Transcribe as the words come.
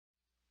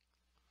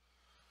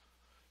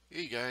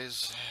Hey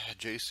guys,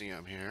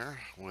 JCM here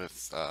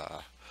with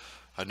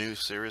a new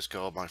series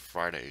called My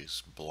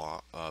Fridays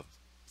blog,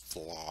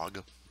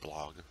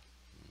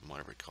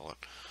 whatever you call it.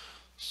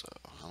 So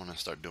I'm gonna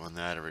start doing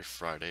that every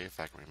Friday if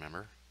I can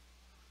remember.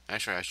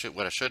 Actually,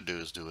 what I should do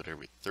is do it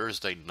every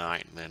Thursday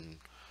night and then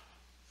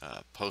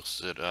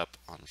post it up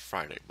on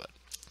Friday. But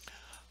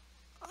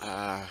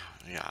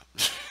yeah,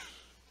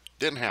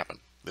 didn't happen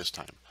this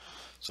time.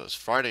 So it's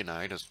Friday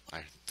night, as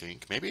I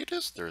think. Maybe it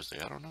is Thursday.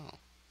 I don't know.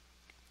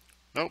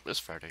 Nope, it's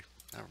Friday.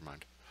 Never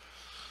mind.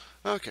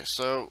 Okay,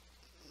 so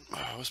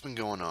what's been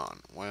going on?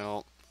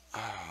 Well,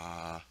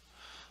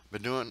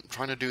 been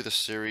trying to do the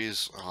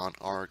series on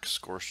Ark,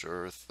 Scorched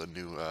Earth, the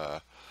new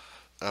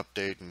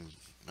update and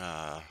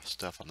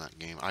stuff on that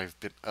game. I've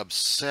been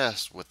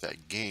obsessed with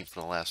that game for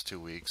the last 2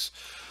 weeks.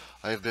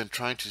 I've been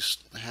trying to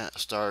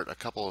start a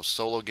couple of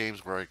solo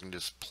games where I can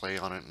just play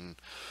on it and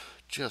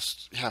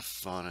just have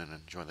fun and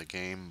enjoy the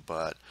game,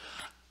 but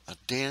a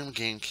damn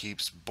game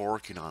keeps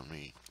borking on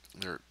me.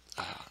 There,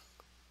 uh,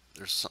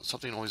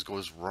 something always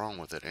goes wrong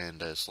with it,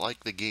 and it's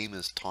like the game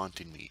is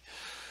taunting me.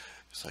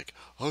 It's like,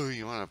 oh,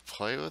 you want to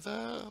play with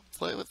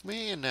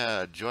me and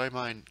enjoy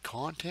my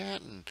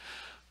content and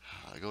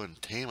go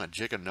and tame a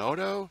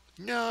Giganoto?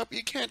 Nope,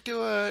 you can't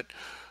do it.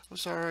 I'm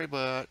sorry,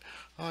 but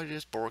I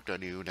just borked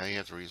on you. Now you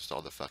have to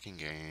reinstall the fucking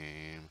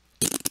game.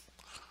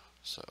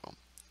 So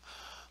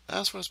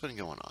that's what's been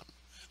going on.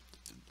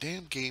 The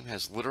damn game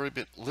has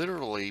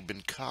literally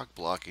been cock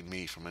blocking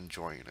me from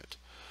enjoying it.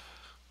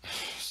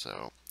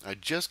 So I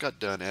just got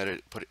done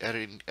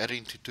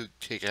editing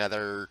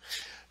together.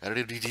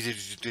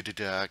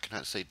 I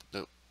cannot say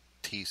the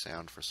T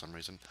sound for some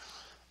reason.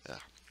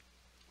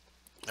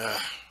 Yeah.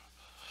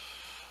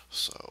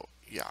 So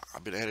yeah,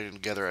 I've been editing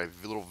together a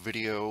little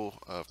video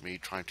of me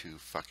trying to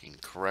fucking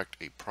correct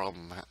a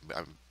problem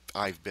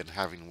I've been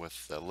having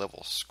with the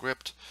level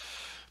script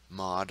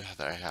mod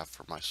that I have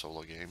for my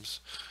solo games,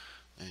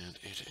 and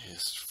it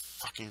is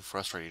fucking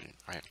frustrating.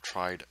 I have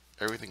tried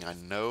everything I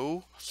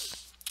know,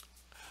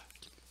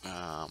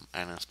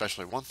 and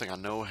especially one thing I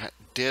know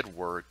did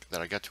work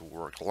that I got to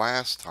work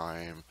last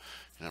time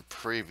in a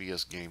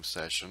previous game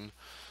session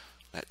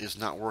that is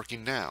not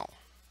working now.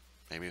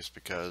 Maybe it's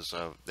because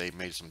they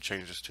made some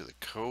changes to the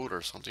code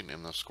or something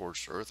in the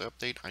Scorched Earth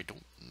update. I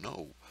don't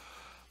know.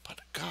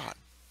 But god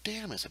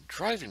damn, is it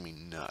driving me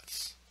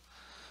nuts.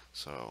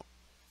 So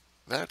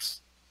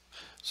that's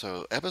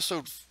so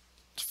episode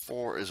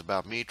 4 is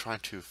about me trying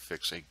to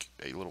fix a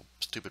little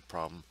stupid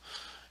problem.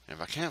 And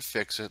if I can't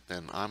fix it,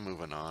 then I'm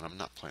moving on. I'm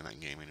not playing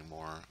that game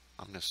anymore.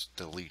 I'm just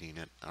deleting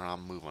it or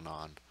I'm moving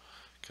on.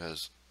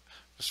 Because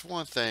it's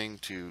one thing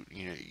to,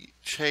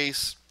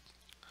 chase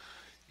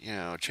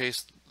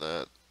chase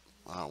the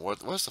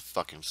what's the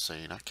fucking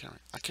saying? I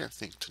can't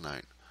think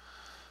tonight.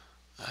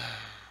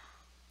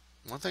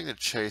 One thing to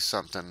chase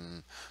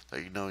something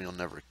that you know you'll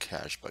never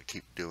catch, but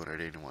keep doing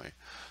it anyway.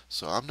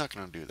 So I'm not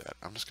gonna do that.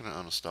 I'm just gonna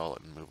uninstall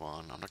it and move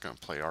on. I'm not gonna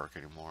play Ark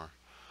anymore.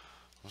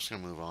 I'm just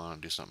gonna move on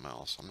and do something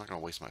else. I'm not gonna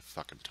waste my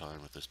fucking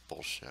time with this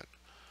bullshit.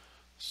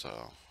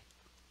 So,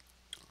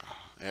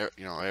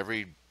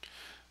 every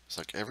it's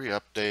like every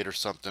update or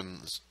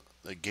something,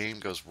 the game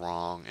goes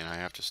wrong and I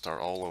have to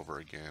start all over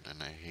again,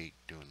 and I hate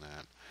doing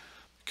that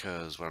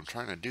because what I'm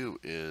trying to do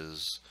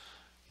is,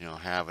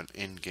 have an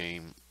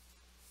in-game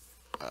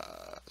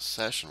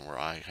session where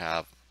I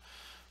have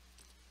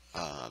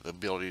the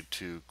ability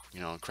to,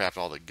 craft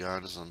all the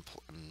guns and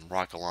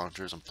rocket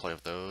launchers and play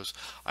with those.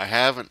 I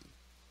haven't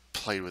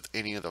played with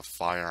any of the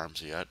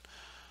firearms yet,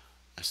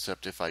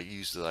 except if I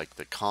use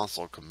the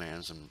console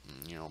commands and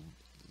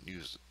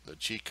use the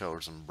cheat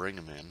codes and bring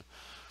them in,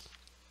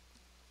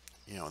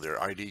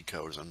 their ID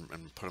codes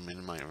and put them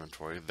in my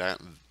inventory.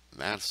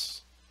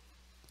 That's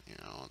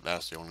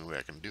that's the only way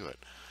I can do it.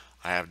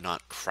 I have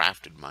not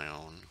crafted my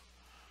own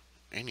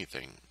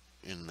anything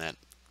in that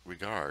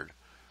regard.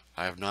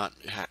 I have not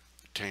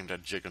tamed a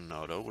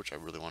Giganoto, which I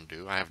really want to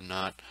do. I have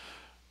not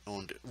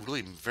owned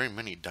really very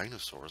many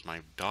dinosaurs.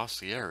 My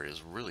dossier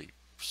is really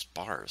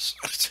sparse.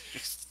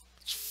 It's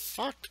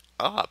fucked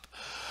up.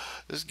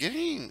 This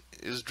game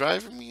is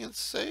driving me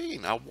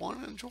insane. I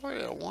want to enjoy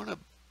it. I want to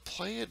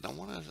play it. I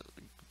want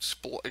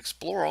to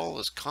explore all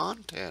this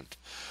content,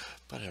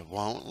 but it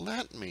won't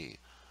let me.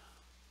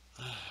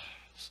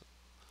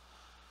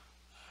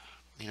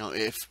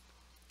 If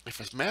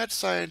a mad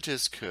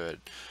scientist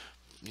could,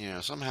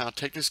 somehow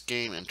take this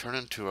game and turn it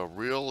into a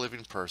real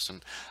living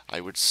person,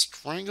 I would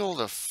strangle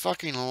the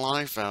fucking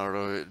life out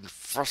of it in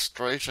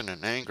frustration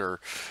and anger,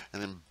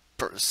 and then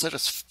set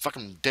its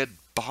fucking dead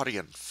body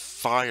on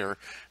fire,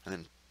 and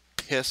then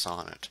piss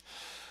on it.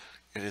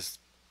 It has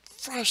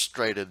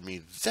frustrated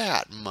me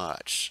that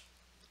much.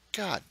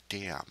 God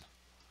damn.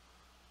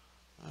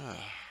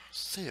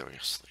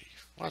 Seriously.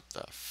 What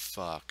the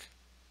fuck?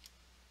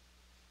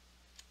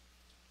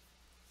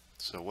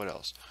 So what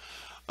else?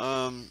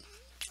 Um,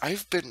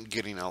 I've been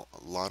getting a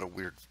lot of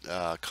weird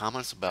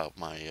comments about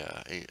my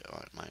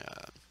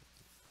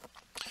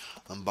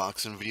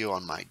unboxing video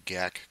on my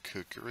GAC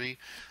cookery,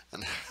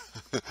 and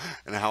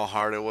and how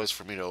hard it was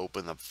for me to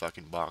open the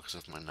fucking box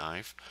with my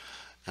knife.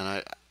 And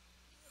I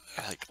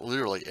like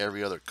literally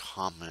every other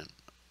comment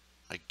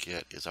I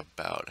get is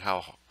about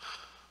how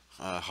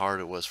hard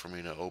it was for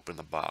me to open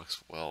the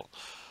box. Well,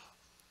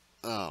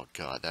 oh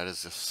god, that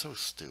is just so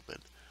stupid.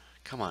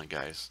 Come on,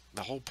 guys.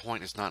 The whole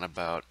point is not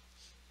about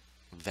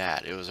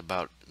that. It was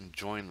about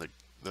enjoying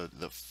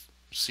the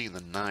seeing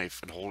the knife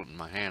and holding it in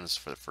my hands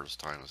for the first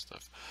time and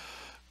stuff.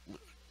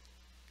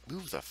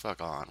 Move the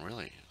fuck on,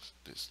 really.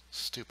 It's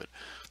stupid.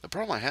 The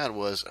problem I had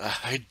was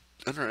I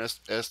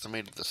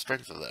underestimated the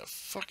strength of that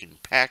fucking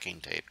packing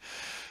tape.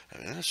 I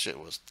mean, that shit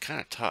was kind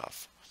of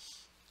tough.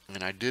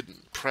 And I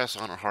didn't press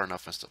on it hard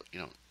enough and stuff. You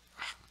know,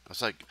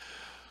 it's like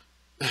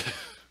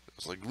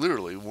it's like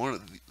literally one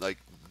of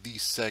the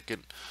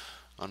second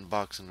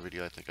unboxing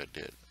video I think I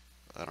did.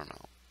 I don't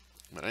know.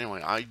 But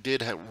anyway, I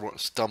did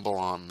stumble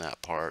on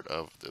that part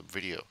of the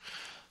video.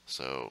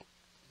 So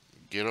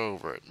get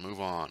over it.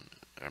 Move on.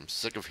 I'm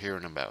sick of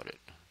hearing about it.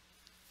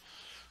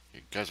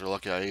 You guys are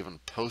lucky I even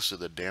posted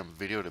the damn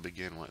video to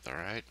begin with,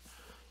 alright?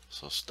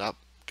 So stop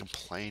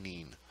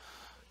complaining.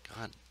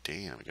 God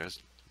damn, you guys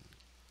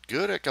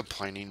good at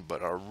complaining,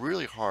 but are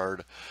really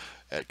hard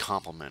at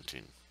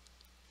complimenting.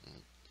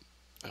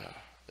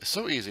 It's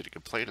so easy to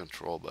complain and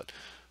troll, but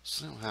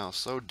somehow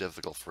so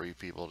difficult for you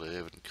people to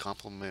even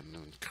compliment and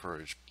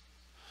encourage.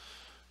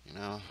 You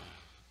know?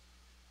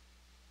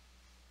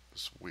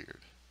 It's weird.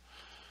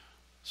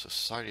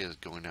 Society is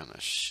going down the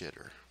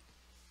shitter.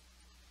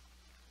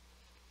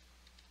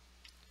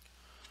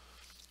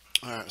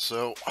 Alright,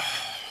 so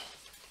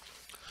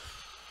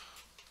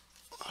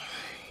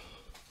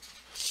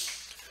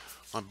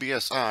on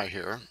BSI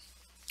here,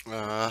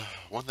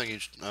 one thing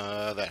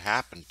that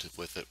happened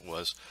with it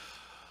was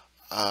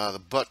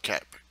the butt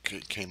cap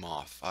came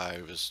off.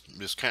 I was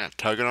just kind of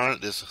tugging on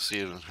it just to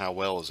see how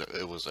well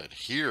it was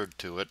adhered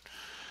to it,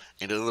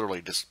 and it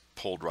literally just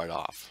pulled right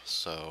off.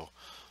 So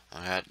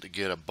I had to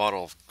get a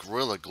bottle of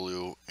Gorilla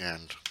Glue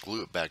and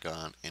glue it back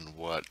on. And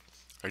what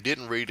I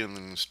didn't read in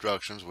the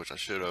instructions, which I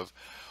should have,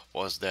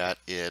 was that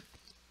it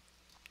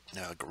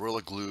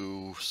Gorilla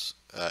Glue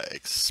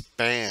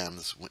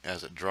expands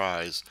as it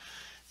dries,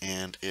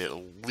 and it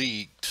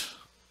leaked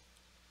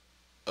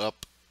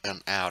up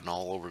and out and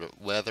all over the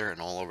leather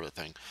and all over the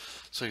thing.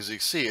 So as you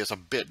can see, it's a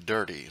bit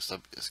dirty.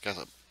 It's got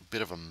a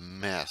bit of a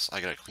mess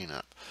I gotta clean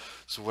up.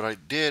 So what I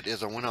did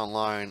is I went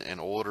online and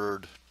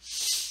ordered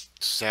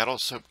saddle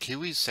soap,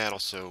 Kiwi saddle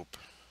soap,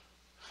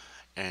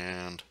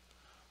 and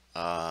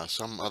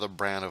some other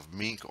brand of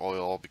mink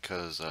oil,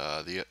 because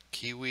the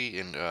Kiwi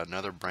and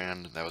another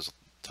brand that was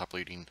top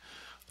leading,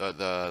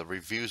 the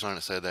reviews on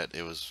it said that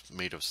it was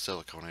made of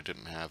silicone. It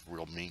didn't have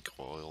real mink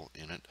oil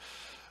in it,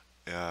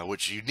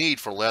 which you need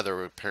for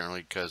leather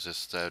apparently, because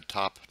it's the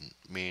top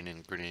main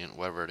ingredient,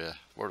 whatever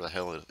the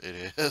hell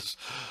it is,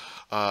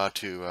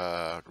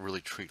 to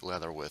really treat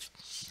leather with,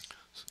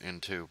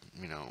 and to,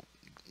 you know,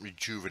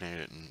 rejuvenate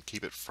it and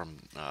keep it from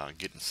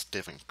getting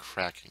stiff and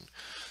cracking.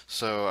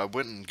 So I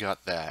went and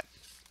got that,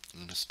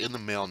 and it's in the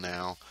mail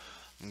now.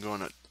 I'm going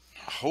to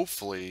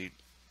hopefully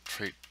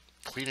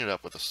clean it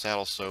up with a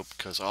saddle soap,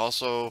 because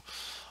also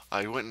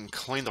I went and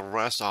cleaned the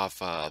rest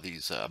off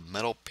these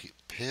metal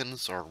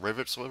pins or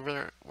rivets,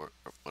 whatever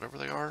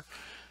they are.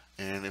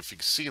 And if you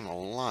can see in the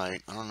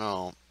light, I don't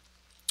know,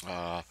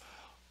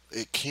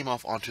 it came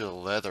off onto the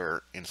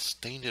leather and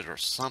stained it or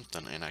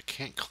something, and I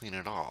can't clean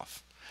it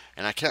off.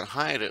 And I can't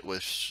hide it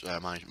with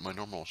my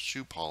normal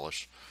shoe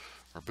polish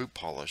or boot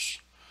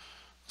polish.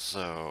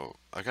 So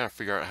I gotta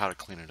figure out how to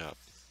clean it up.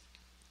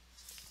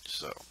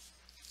 So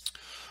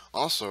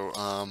also,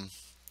 I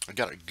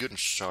got it good and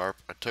sharp.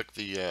 I took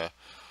the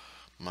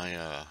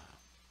my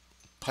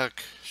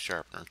puck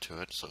sharpener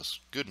to it, so it's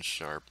good and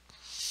sharp.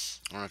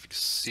 I don't know if you can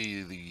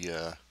see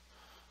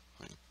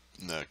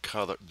the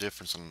color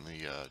difference in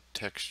the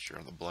texture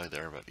on the blade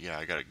there, but yeah,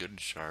 I got it good and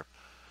sharp,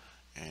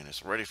 and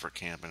it's ready for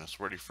camping. It's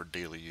ready for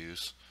daily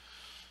use.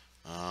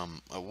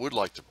 I would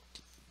like to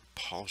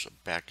polish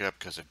it back up,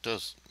 because it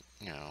does,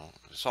 you know,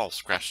 it's all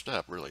scratched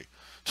up really.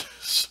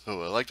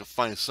 So I'd like to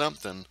find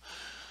something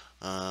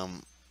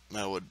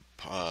that would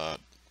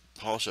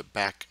polish it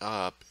back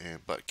up,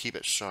 but keep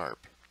it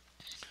sharp.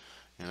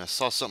 And I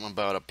saw something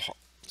about a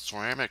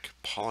ceramic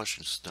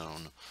polishing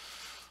stone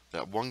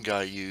that one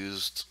guy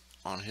used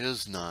on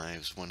his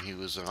knives when he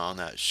was on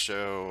that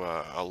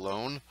show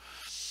Alone,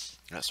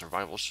 that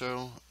survival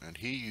show, and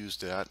he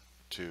used that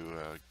to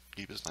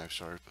keep his knife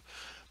sharp.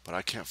 But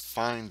I can't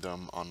find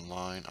them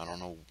online. I don't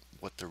know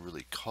what they're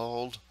really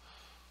called.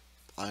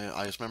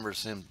 I just remember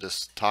him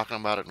just talking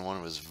about it in one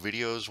of his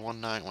videos one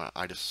night, when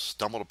I just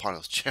stumbled upon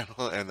his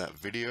channel and that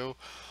video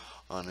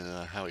on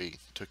how he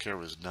took care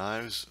of his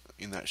knives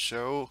in that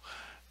show,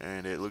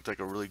 and it looked like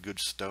a really good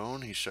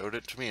stone. He showed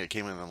it to me. It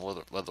came in a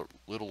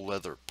little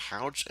leather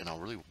pouch, and I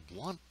really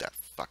want that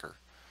fucker.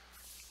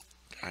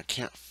 I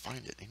can't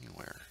find it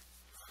anywhere.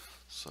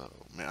 So,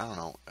 I don't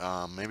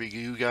know. Maybe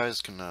you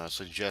guys can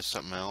suggest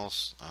something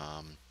else.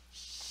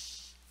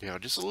 You know,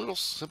 just a little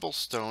simple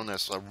stone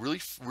that's a really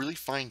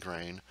fine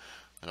grain,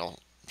 and I'll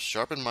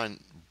sharpen my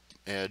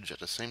edge at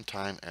the same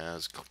time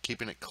as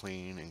keeping it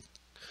clean and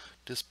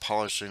just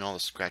polishing all the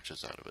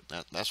scratches out of it.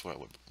 That's what I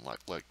would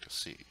like to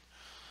see.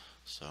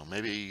 So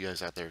maybe you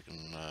guys out there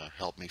can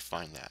help me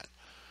find that.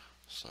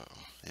 So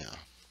yeah.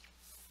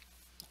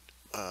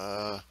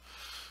 Uh,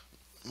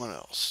 what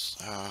else?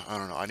 I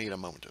don't know. I need a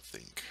moment to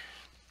think.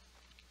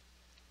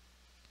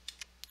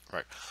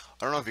 Right.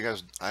 I don't know if you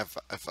guys,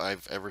 if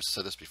I've ever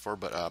said this before,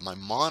 but my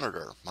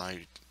monitor,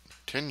 my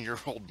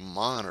 10-year-old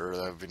monitor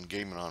that I've been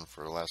gaming on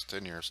for the last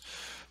 10 years,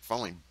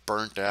 finally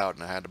burnt out,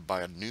 and I had to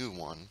buy a new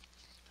one.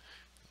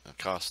 It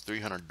cost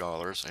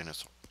 $300, and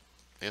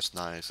it's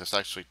nice. It's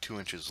actually 2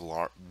 inches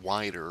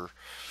wider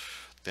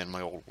than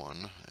my old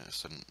one.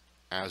 It's an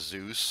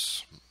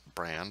Asus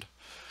brand.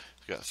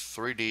 It's got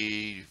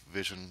 3D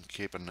vision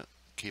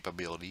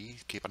capability,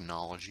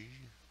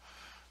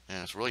 and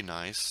it's really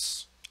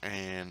nice.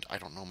 And I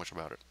don't know much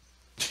about it.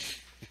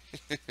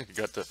 I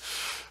got the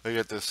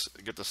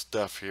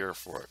stuff here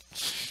for it.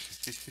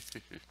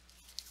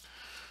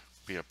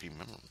 BFP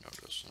memo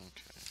notice.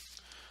 Okay,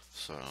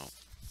 so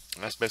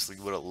that's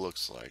basically what it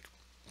looks like.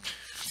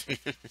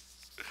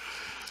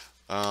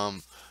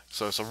 So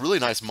it's a really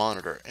nice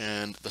monitor,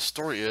 and the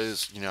story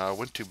is, you know, I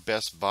went to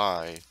Best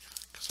Buy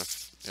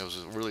because it was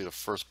really the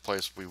first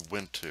place we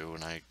went to,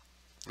 and I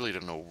really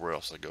didn't know where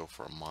else to go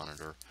for a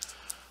monitor,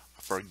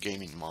 for a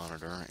gaming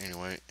monitor,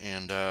 anyway.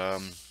 And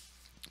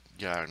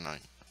yeah, and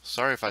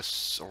sorry if I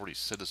already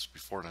said this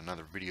before in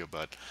another video,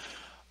 but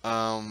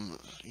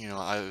you know,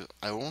 I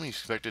only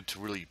expected to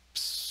really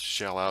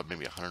shell out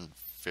maybe $150,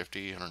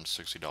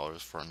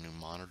 $160 for a new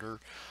monitor,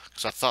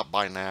 because I thought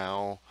by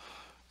now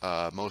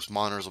most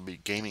monitors will be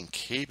gaming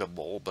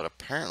capable, but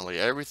apparently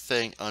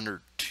everything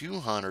under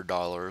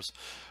 $200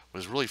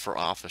 was really for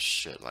office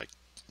shit, like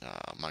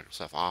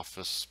Microsoft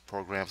Office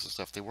programs and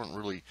stuff. They weren't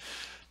really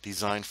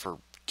designed for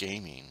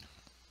gaming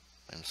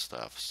and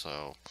stuff.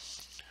 So,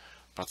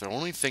 but the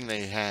only thing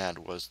they had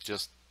was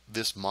just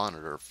this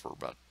monitor for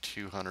about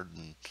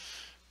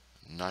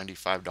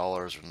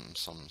 $295 and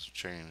some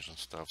change and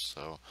stuff.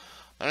 So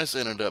I just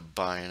ended up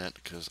buying it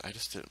because I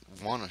just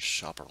didn't want to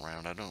shop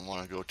around. I don't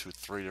want to go to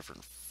 3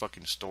 different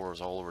fucking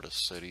stores all over the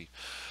city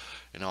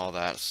and all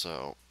that.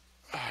 So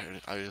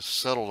I just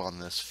settled on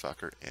this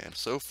fucker, and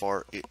so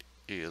far it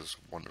is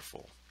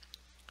wonderful.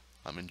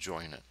 I'm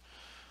enjoying it.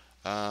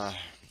 Uh,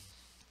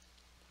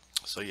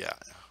 so yeah,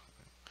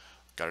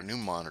 got a new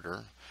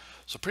monitor.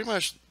 So pretty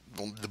much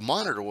the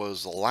monitor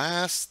was the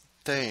last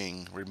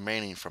thing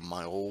remaining from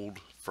my old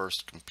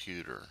first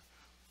computer,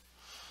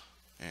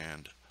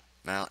 and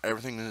now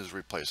everything is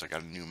replaced. I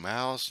got a new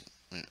mouse,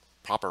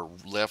 proper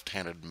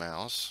left-handed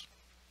mouse,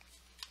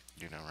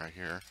 you know, right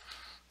here.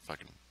 If I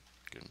can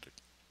get into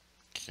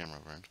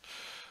camera range.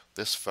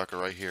 This fucker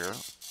right here.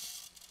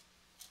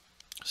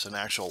 It's an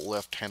actual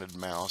left-handed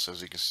mouse,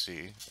 as you can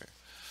see,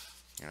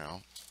 you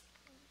know.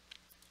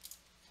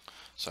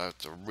 So I have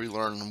to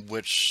relearn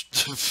which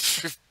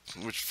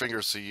which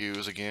fingers to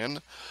use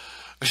again.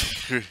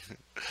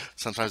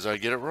 Sometimes I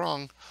get it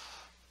wrong.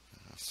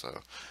 So,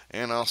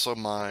 and also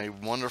my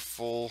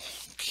wonderful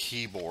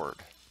keyboard,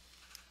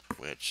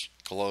 which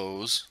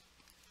glows.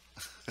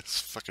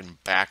 It's fucking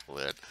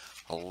backlit.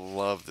 I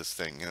love this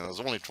thing. You know, it's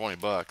only 20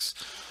 bucks.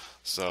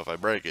 So if I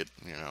break it,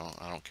 you know,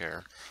 I don't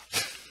care.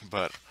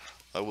 But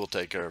I will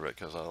take care of it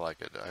because I like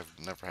it. I've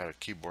never had a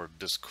keyboard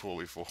this cool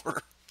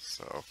before.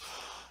 So,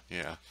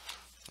 yeah.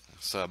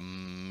 It's a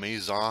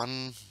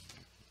Maison,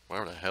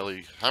 however the hell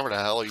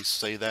you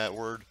say that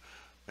word.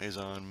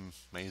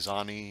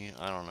 Maisoni,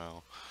 I don't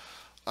know.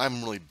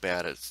 I'm really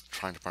bad at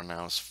trying to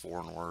pronounce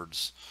foreign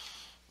words.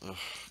 Ugh,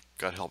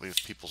 God help me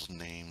with people's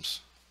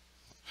names.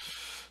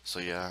 So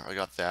yeah, I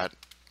got that,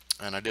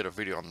 and I did a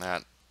video on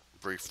that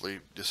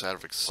briefly, just out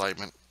of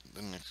excitement,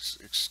 an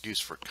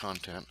excuse for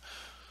content.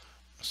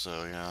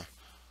 So yeah,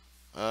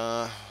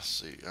 let's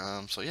see.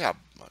 So yeah,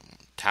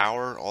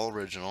 tower, all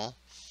original.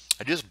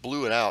 I just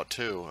blew it out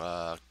too.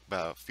 About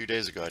a few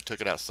days ago, I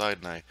took it outside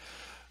and I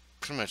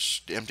pretty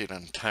much emptied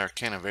an entire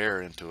can of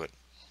air into it,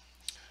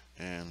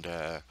 and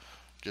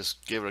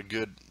just gave it a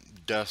good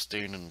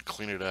dusting and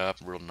clean it up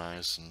real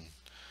nice and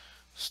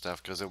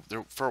stuff, because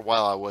for a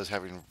while I was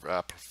having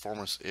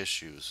performance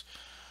issues,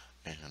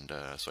 and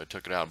so I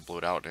took it out and blew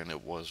it out, and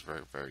it was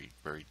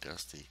very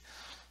dusty.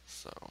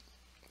 So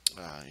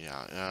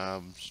yeah,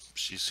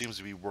 she seems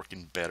to be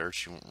working better.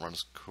 She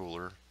runs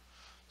cooler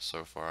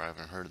so far. I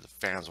haven't heard the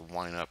fans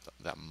whine up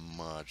that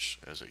much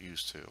as it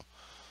used to.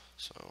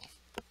 So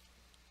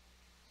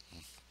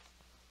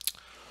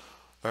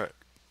all right,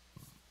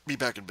 be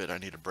back in a bit. I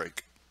need a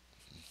break.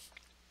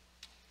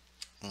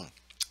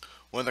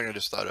 One thing I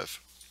just thought of,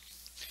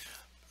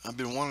 I've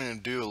been wanting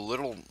to do a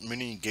little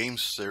mini game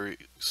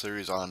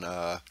series on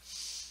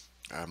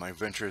my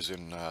ventures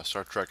in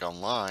Star Trek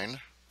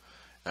Online.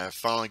 And I've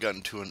finally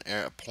gotten to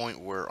a point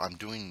where I'm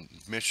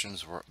doing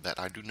missions that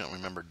I do not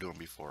remember doing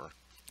before.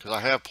 Because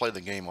I have played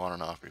the game on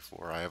and off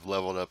before. I have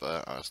leveled up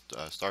a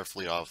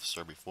Starfleet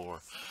officer before.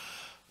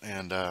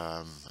 and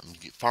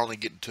finally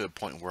getting to a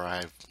point where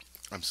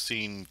I'm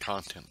seeing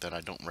content that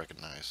I don't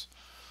recognize,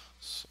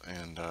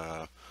 and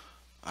I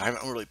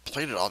haven't really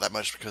played it all that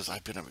much because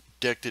I've been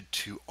addicted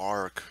to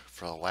Ark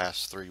for the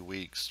last 3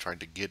 weeks, trying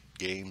to get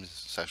games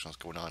sessions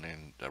going on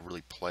and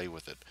really play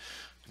with it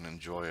and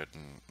enjoy it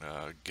and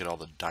get all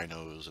the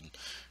dinos and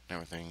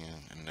everything,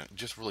 and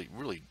just really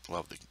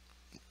love the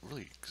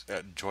really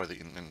enjoy the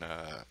and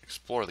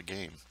explore the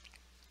game.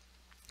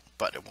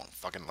 But it won't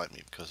fucking let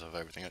me because of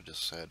everything I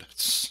just said.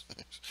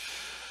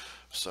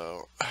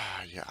 So,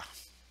 yeah.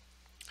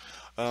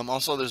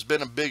 Also, there's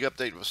been a big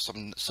update with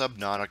some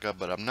Subnautica,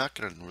 but I'm not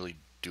going to really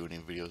do any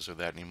videos of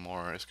that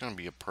anymore. It's going to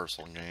be a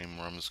personal game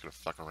where I'm just going to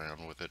fuck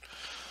around with it.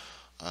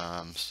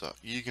 So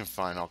you can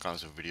find all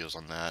kinds of videos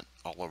on that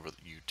all over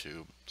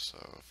YouTube. So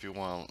if you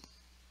want,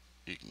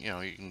 you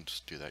can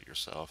just do that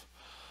yourself.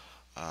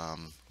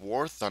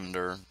 War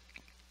Thunder,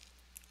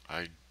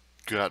 I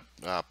got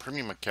a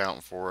premium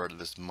account for it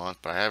this month,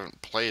 but I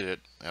haven't played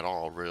it at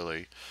all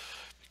really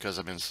because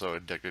I've been so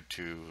addicted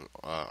to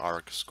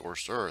Ark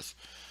Scorched Earth.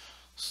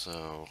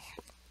 So,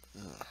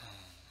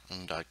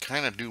 and I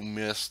kind of do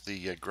miss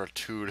the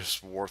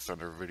gratuitous War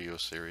Thunder video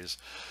series,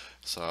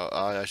 so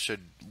I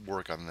should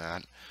work on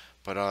that.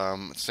 But at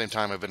the same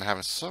time, I've been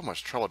having so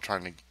much trouble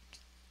trying to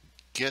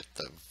get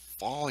the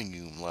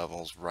volume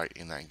levels right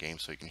in that game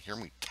so you can hear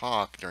me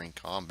talk during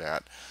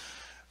combat.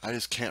 I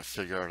just can't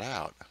figure it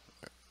out.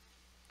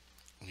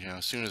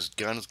 As soon as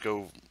guns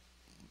go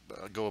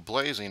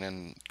blazing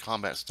and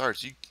combat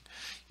starts,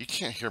 you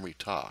can't hear me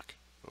talk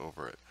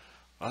over it.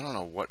 I don't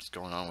know what's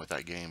going on with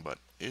that game, but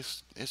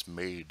it's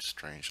made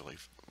strangely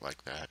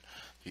like that.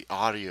 The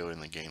audio in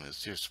the game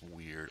is just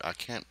weird. I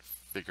can't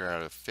figure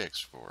out a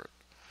fix for it.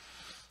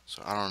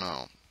 So I don't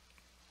know.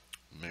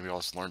 Maybe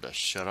I'll just learn to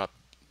shut up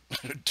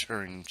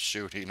during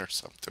shooting or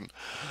something.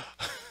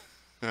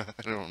 I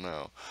don't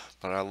know.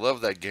 But I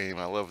love that game.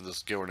 I love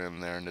this going in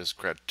there and just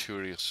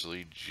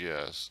gratuitously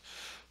just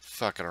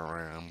fucking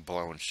around,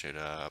 blowing shit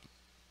up,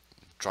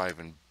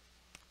 driving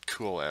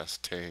cool ass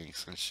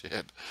tanks and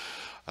shit.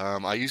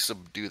 I used to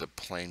do the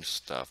plane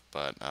stuff,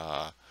 but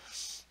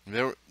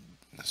there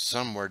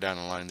somewhere down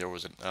the line there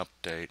was an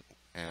update,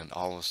 and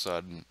all of a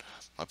sudden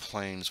my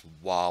planes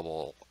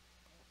wobble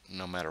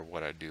no matter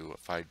what I do.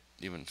 If I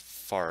even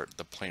fart,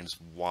 the planes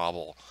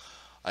wobble.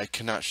 I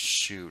cannot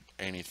shoot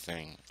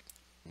anything.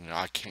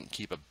 I can't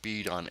keep a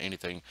bead on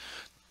anything.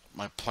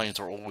 My planes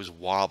are always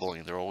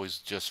wobbling. They're always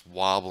just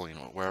wobbling.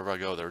 Wherever I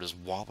go, they're just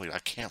wobbling. I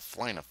can't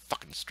fly in a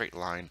fucking straight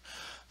line.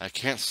 I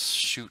can't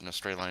shoot in a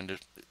straight line.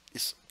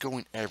 It's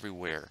going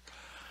everywhere.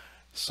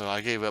 So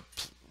I gave up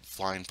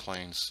flying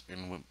planes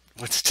and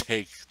went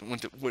straight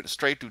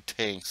to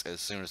tanks as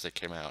soon as they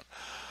came out.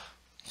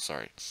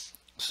 Sorry.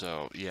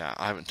 So yeah,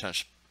 I haven't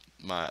touched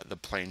the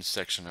plane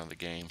section of the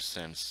game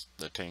since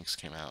the tanks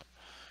came out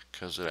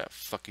because of that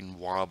fucking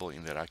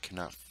wobbling that I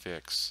cannot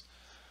fix.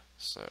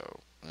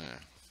 So yeah.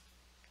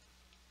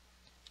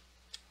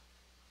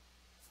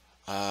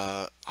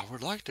 I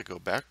would like to go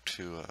back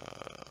to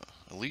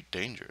Elite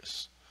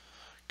Dangerous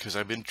because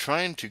I've been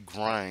trying to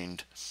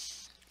grind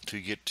to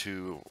get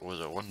to, was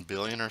it 1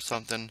 billion or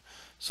something,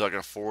 so I can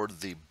afford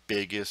the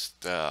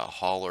biggest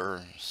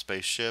hauler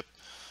spaceship.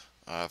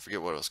 I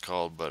forget what it was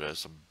called, but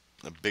it's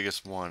the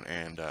biggest one,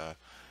 and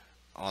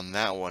on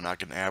that one I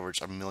can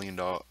average a million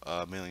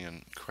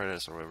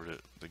credits or whatever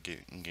the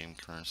game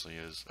currency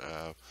is,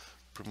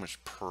 pretty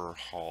much per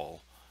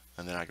haul,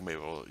 and then I can be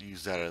able to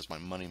use that as my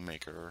money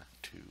maker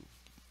to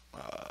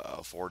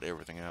afford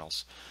everything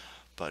else.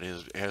 But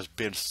it has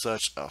been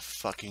such a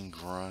fucking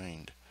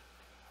grind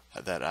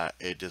that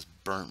it just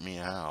burnt me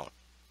out.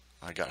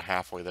 I got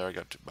halfway there. I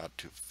got to about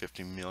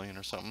 250 million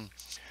or something,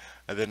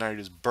 and then I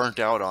just burnt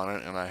out on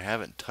it, and I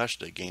haven't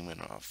touched a game in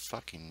a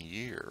fucking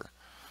year,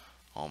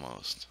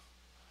 almost.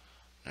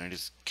 And I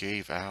just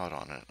gave out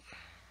on it.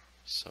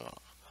 So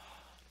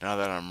now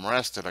that I'm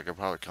rested, I could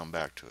probably come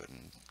back to it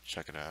and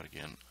check it out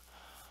again.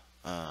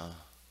 Uh,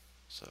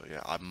 so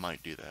yeah, I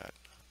might do that.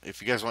 If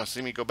you guys want to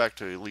see me go back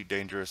to Elite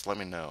Dangerous, let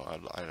me know.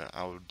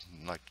 I would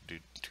like to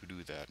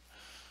do that.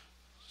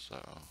 So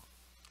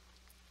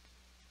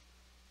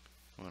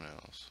what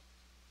else?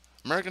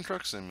 American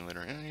Truck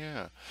Simulator. Yeah,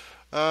 yeah.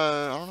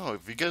 I don't know.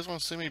 If you guys want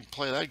to see me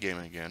play that game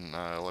again,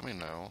 let me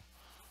know.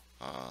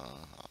 Uh,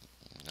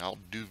 I'll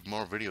do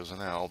more videos on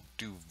that. I'll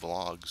do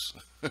vlogs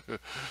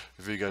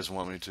if you guys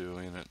want me to.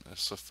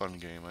 It's a fun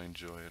game. I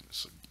enjoy it.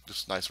 It's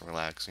just nice and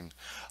relaxing.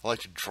 I like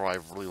to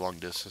drive really long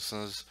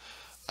distances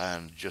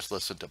and just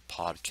listen to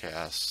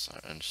podcasts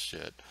and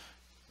shit.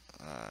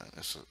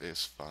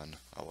 It's fun.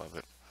 I love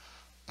it.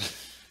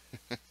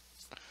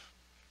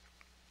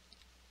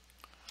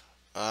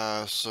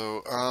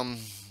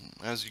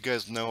 As you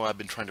guys know, I've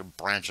been trying to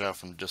branch out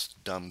from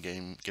just dumb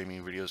gaming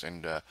videos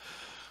and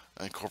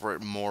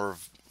incorporate more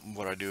of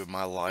what I do in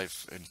my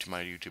life into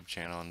my YouTube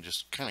channel and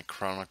just kind of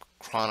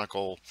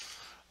chronicle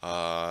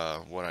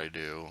what I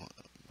do.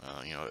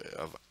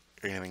 Of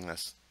anything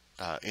that's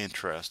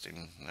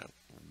interesting,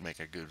 make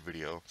a good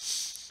video.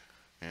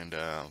 And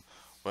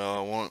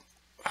well,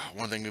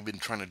 one thing we've been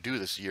trying to do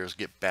this year is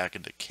get back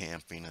into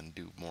camping and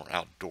do more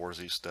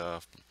outdoorsy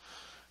stuff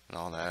and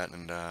all that.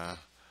 And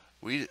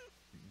we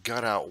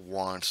got out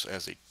once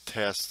as a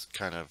test,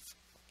 kind of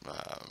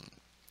um,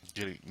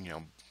 getting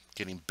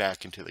getting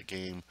back into the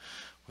game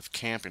with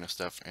camping and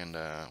stuff. And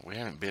we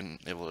haven't been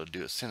able to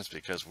do it since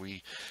because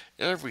we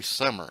every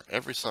summer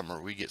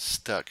we get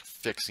stuck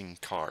fixing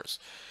cars.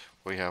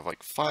 We have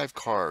like 5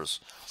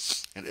 cars,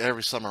 and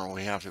every summer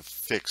we have to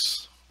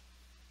fix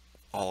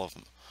all of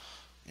them.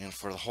 And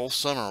for the whole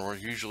summer, we're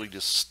usually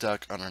just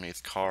stuck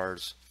underneath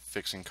cars,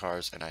 fixing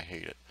cars, and I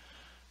hate it.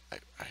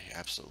 I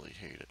absolutely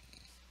hate it.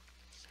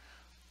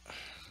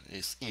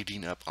 It's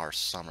eating up our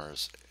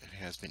summers.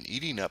 It has been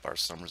eating up our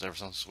summers ever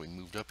since we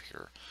moved up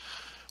here.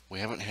 We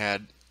haven't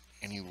had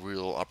any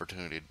real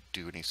opportunity to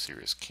do any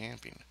serious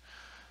camping,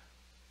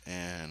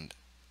 and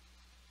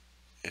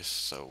it's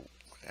so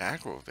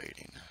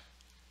aggravating.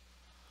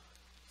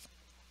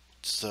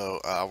 So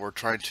we're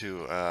trying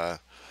to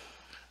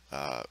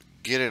uh,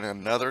 get in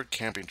another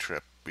camping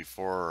trip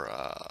before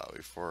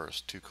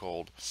it's too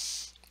cold.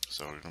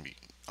 So we're gonna be.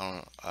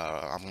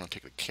 I'm gonna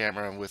take the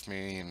camera with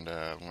me, and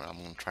I'm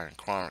gonna try and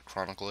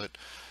chronicle it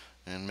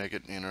and make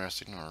it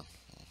interesting or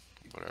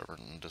whatever,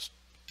 and just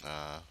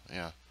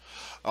yeah.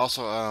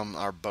 Also,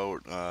 our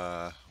boat.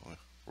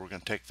 We're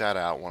gonna take that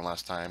out one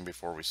last time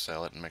before we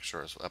sell it and make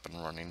sure it's up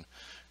and running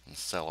and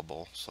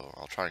sellable. So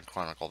I'll try and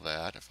chronicle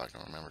that if I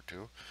can remember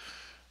to,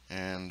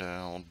 and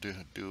I'll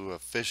do a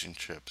fishing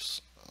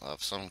trips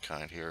of some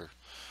kind here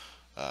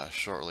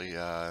shortly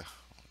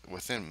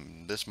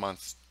within this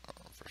month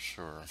for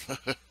sure.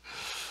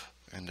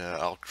 And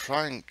I'll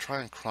try and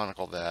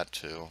chronicle that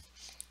too,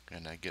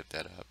 and get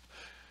that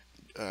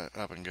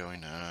up and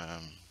going.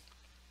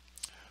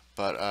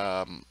 But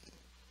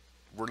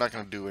we're not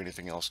going to do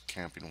anything else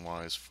camping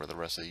wise for the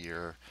rest of the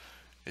year.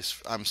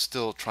 I'm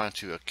still trying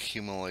to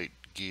accumulate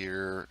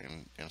gear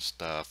and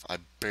stuff. I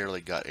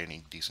barely got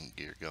any decent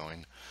gear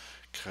going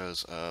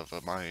because of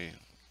my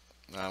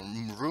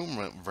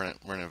room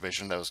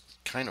renovation that was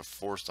kind of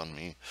forced on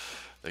me.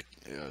 Like,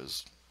 it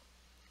was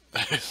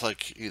it's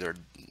like either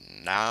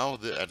now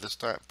at this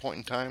point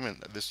in time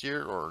and this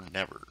year or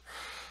never.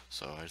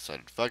 So I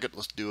decided, fuck it,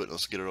 let's do it.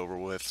 Let's get it over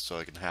with so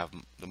I can have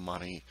the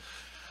money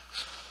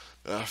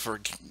for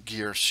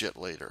gear shit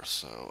later.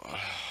 So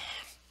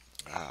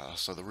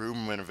the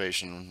room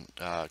renovation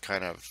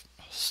kind of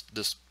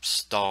just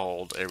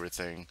stalled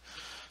everything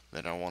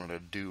that I wanted to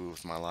do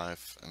with my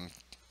life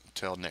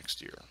until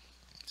next year.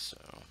 So,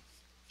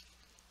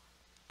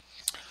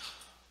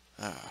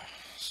 uh,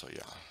 so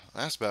yeah,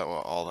 that's about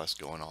all that's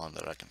going on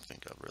that I can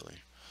think of really.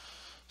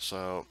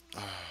 So,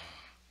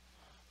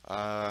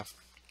 uh,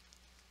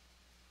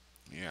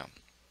 yeah.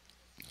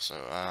 So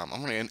I'm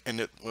gonna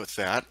end it with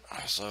that.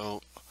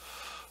 So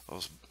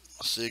I'll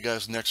see you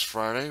guys next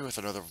Friday with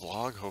another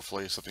vlog.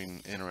 Hopefully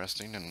something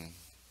interesting and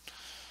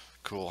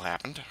cool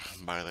happened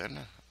by then.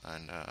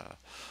 And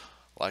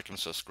like and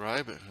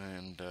subscribe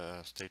and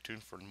stay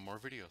tuned for more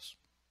videos.